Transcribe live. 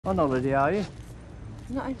On holiday, are you?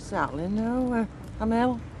 Not exactly, no. I'm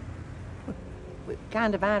ill. What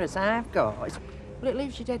kind of virus I've got? Well, it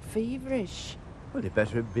leaves you dead feverish. Well, you'd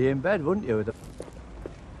better be in bed, wouldn't you?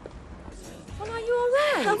 Well, are you all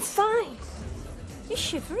right? I'm fine. You're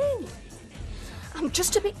shivering. I'm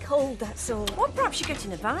just a bit cold, that's all. Well, perhaps you're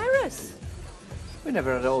getting a virus. We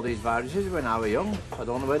never had all these viruses when I was young. I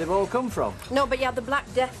don't know where they've all come from. No, but you had the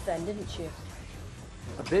Black Death then, didn't you?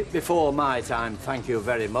 A bit before my time, thank you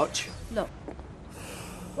very much. Look.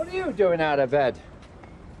 What are you doing out of bed?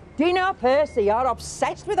 Do you know, Percy, you're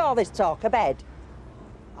obsessed with all this talk of bed.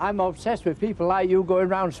 I'm obsessed with people like you going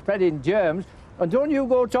round spreading germs. And don't you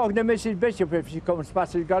go talking to Mrs. Bishop if she comes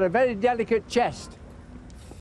past. She's got a very delicate chest.